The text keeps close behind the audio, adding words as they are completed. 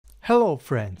Hello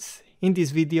friends! In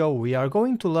this video we are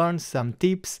going to learn some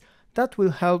tips that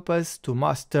will help us to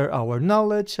master our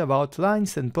knowledge about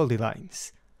lines and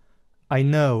polylines. I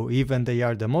know even they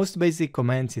are the most basic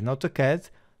commands in Autocad,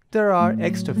 there are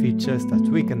extra features that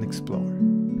we can explore.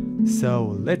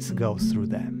 So let's go through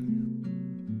them.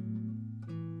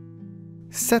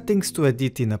 Settings to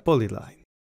edit in a polyline.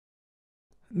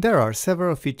 There are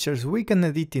several features we can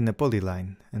edit in a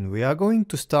polyline, and we are going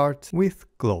to start with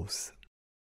close.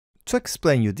 To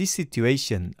explain you this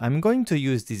situation, I'm going to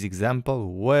use this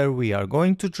example where we are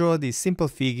going to draw this simple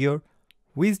figure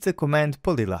with the command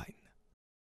polyline.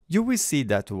 You will see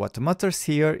that what matters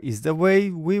here is the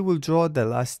way we will draw the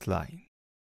last line.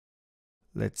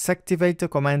 Let's activate the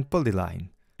command polyline.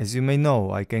 As you may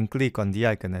know, I can click on the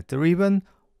icon at the ribbon,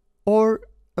 or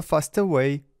a faster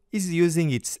way is using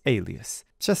its alias.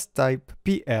 Just type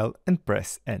PL and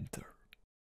press enter.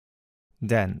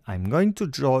 Then I'm going to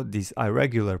draw this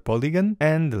irregular polygon,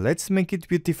 and let's make it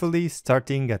beautifully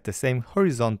starting at the same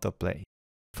horizontal plane.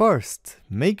 First,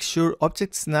 make sure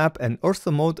Object Snap and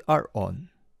Ortho Mode are on.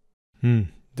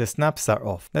 The snaps are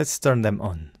off. Let's turn them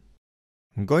on.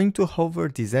 I'm going to hover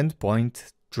this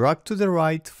endpoint, drag to the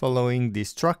right following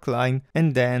this track line,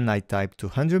 and then I type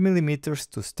 200 mm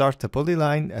to start a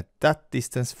polyline at that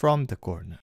distance from the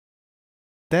corner.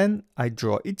 Then I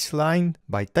draw each line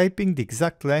by typing the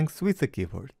exact length with the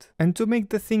keyboard. And to make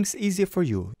the things easier for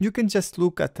you, you can just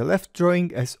look at the left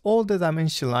drawing as all the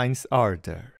dimension lines are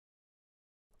there.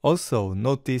 Also,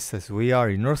 notice as we are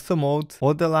in ortho mode,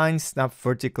 all the lines snap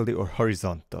vertically or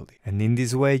horizontally. And in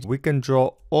this way, we can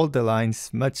draw all the lines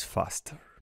much faster.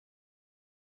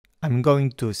 I'm going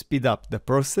to speed up the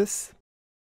process.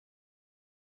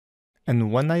 And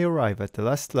when I arrive at the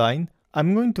last line,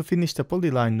 I'm going to finish the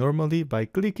polyline normally by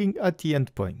clicking at the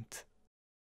endpoint.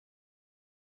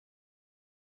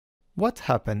 What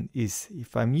happens is,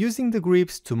 if I'm using the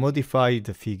grips to modify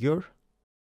the figure,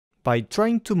 by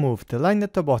trying to move the line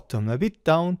at the bottom a bit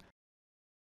down,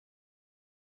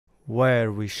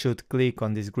 where we should click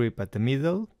on this grip at the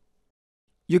middle,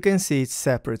 you can see it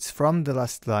separates from the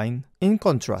last line. In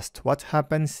contrast, what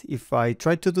happens if I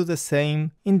try to do the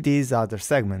same in these other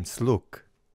segments? Look.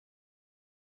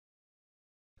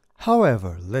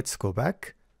 However, let's go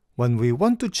back. When we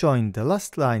want to join the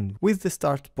last line with the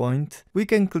start point, we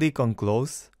can click on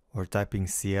close or typing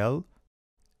CL,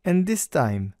 and this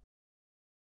time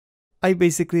I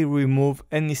basically remove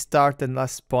any start and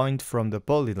last point from the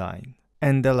polyline,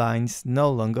 and the lines no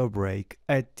longer break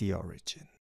at the origin.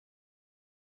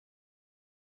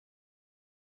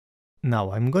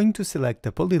 Now I'm going to select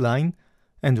the polyline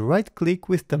and right click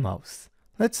with the mouse.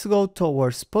 Let's go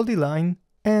towards polyline.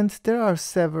 And there are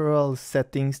several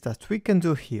settings that we can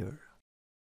do here.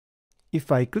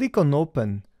 If I click on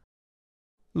open,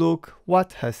 look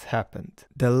what has happened.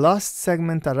 The last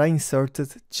segment that I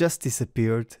inserted just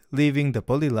disappeared, leaving the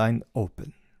polyline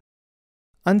open.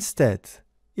 Instead,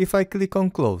 if I click on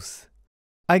close,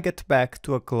 I get back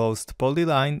to a closed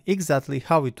polyline exactly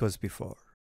how it was before.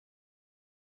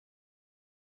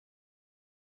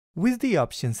 With the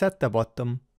options at the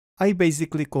bottom, I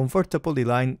basically convert a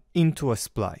polyline into a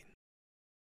spline.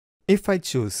 If I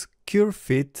choose Curve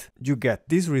Fit, you get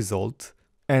this result,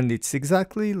 and it's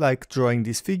exactly like drawing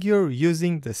this figure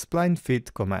using the Spline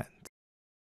Fit command.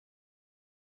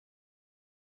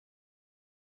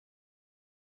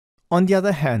 On the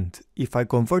other hand, if I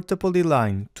convert a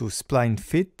polyline to Spline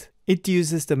Fit, it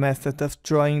uses the method of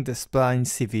drawing the Spline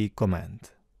CV command.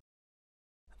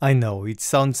 I know it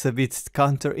sounds a bit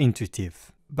counterintuitive,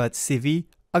 but CV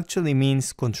actually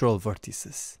means control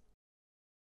vertices.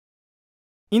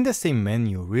 In the same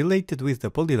menu related with the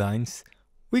polylines,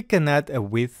 we can add a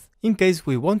width in case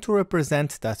we want to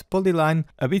represent that polyline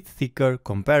a bit thicker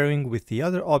comparing with the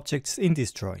other objects in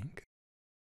this drawing.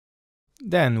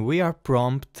 Then we are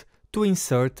prompted to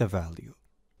insert a value.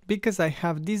 Because I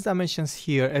have these dimensions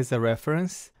here as a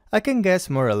reference, I can guess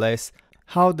more or less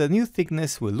how the new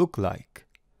thickness will look like.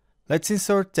 Let's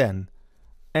insert 10.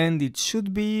 And it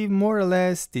should be more or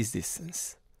less this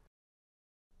distance.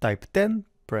 Type 10,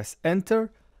 press enter,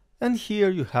 and here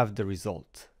you have the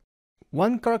result.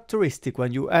 One characteristic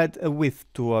when you add a width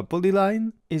to a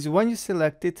polyline is when you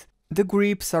select it, the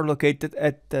grips are located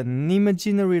at an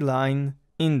imaginary line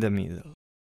in the middle.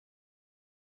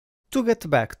 To get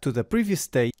back to the previous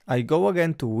state, I go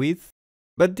again to width,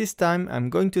 but this time I'm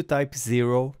going to type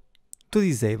 0 to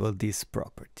disable this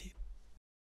property.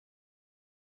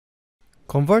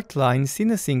 Convert lines in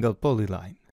a single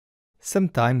polyline.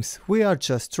 Sometimes we are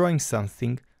just drawing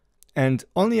something, and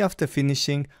only after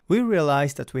finishing we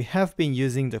realize that we have been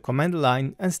using the command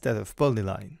line instead of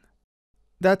polyline.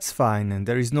 That's fine, and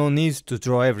there is no need to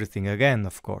draw everything again,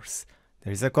 of course.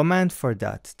 There is a command for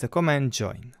that, the command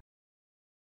join.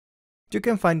 You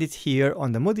can find it here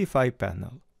on the Modify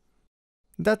panel.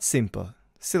 That's simple.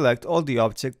 Select all the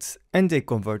objects and they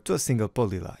convert to a single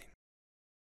polyline.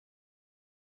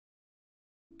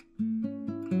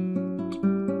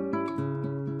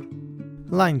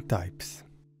 Line types.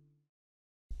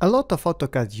 A lot of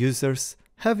AutoCAD users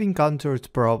have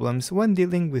encountered problems when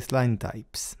dealing with line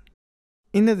types.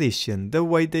 In addition, the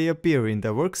way they appear in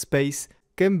the workspace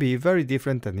can be very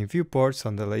different than in viewports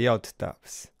on the layout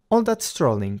tabs. All that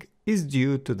scrolling is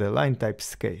due to the line type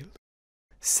scale.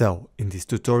 So, in this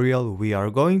tutorial we are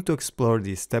going to explore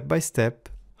this step by step,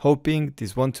 hoping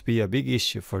this won't be a big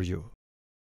issue for you.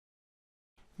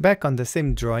 Back on the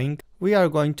same drawing, we are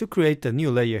going to create a new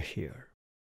layer here.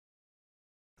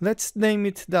 Let's name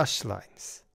it Dash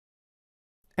Lines.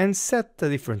 And set a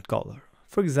different color,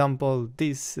 for example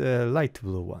this light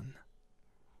blue one.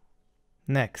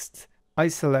 Next, I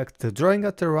select the drawing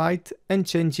at the right and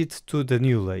change it to the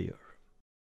new layer.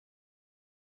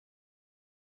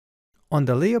 On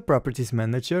the Layer Properties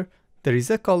Manager, there is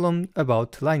a column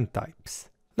about line types.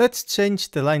 Let's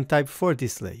change the line type for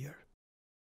this layer.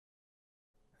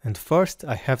 And first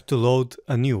I have to load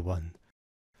a new one.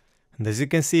 And as you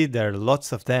can see, there are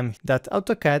lots of them that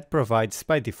AutoCAD provides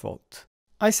by default.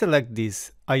 I select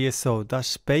this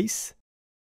ISO-space.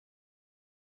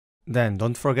 Then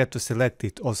don't forget to select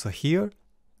it also here.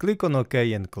 Click on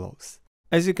OK and close.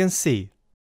 As you can see,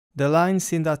 the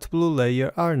lines in that blue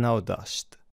layer are now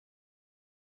dashed.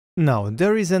 Now,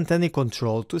 there isn't any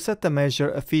control to set a measure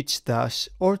of each dash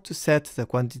or to set the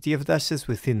quantity of dashes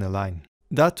within a line.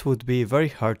 That would be very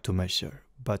hard to measure,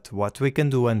 but what we can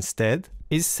do instead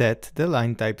is set the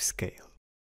line type scale.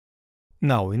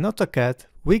 Now, in AutoCAD,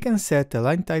 we can set a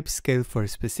line type scale for a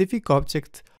specific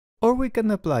object, or we can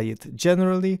apply it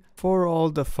generally for all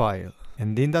the file,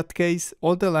 and in that case,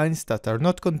 all the lines that are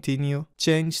not continue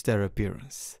change their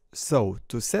appearance. So,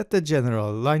 to set the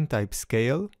general line type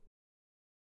scale,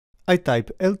 I type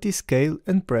LT scale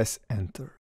and press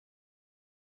enter.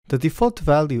 The default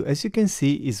value, as you can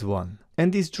see, is 1,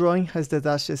 and this drawing has the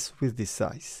dashes with this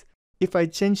size. If I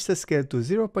change the scale to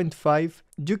 0.5,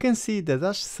 you can see the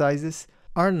dash sizes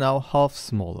are now half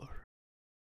smaller.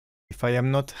 If I am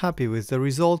not happy with the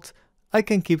result, I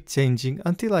can keep changing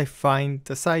until I find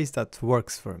the size that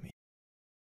works for me.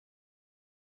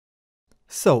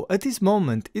 So, at this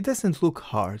moment it doesn't look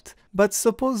hard, but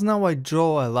suppose now I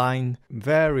draw a line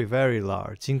very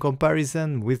large in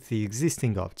comparison with the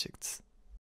existing objects.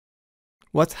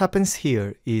 What happens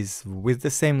here is, with the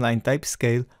same line type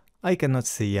scale, I cannot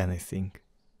see anything.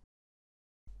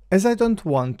 As I don't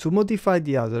want to modify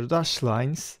the other dash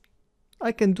lines,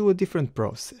 I can do a different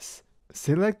process.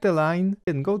 Select the line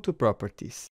and go to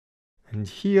Properties. And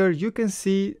here you can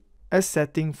see a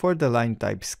setting for the line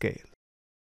type scale.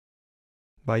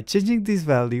 By changing this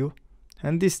value,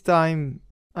 and this time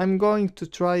I'm going to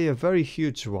try a very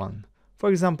huge one, for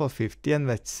example 50, and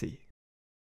let's see.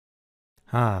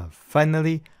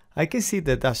 Finally, I can see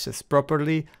the dashes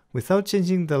properly without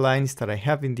changing the lines that I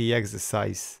have in the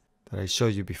exercise that I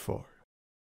showed you before.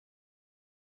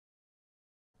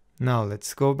 Now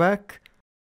let's go back.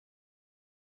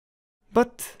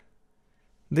 But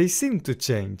they seem to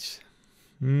change.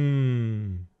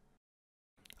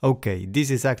 Okay,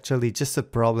 this is actually just a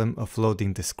problem of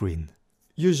loading the screen.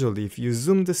 Usually if you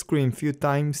zoom the screen few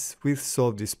times, we'll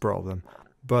solve this problem.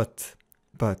 But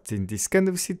in this kind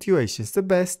of situations, the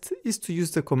best is to use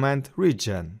the command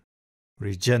regenerate.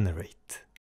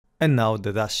 And now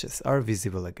the dashes are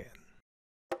visible again.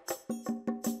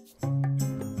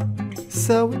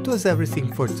 So it was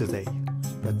everything for today.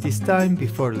 But this time,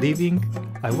 before leaving,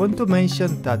 I want to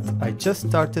mention that I just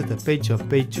started a page on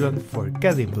Patreon for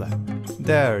CAD in Black.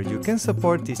 There you can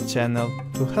support this channel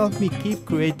to help me keep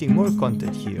creating more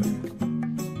content here.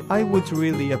 I would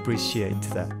really appreciate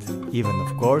that. Even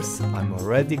of course, I'm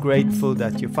already grateful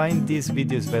that you find these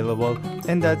videos valuable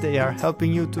and that they are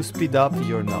helping you to speed up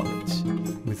your knowledge.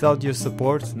 Without your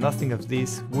support, nothing of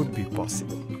this would be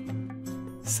possible.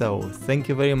 So, thank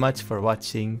you very much for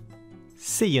watching.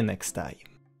 See you next time.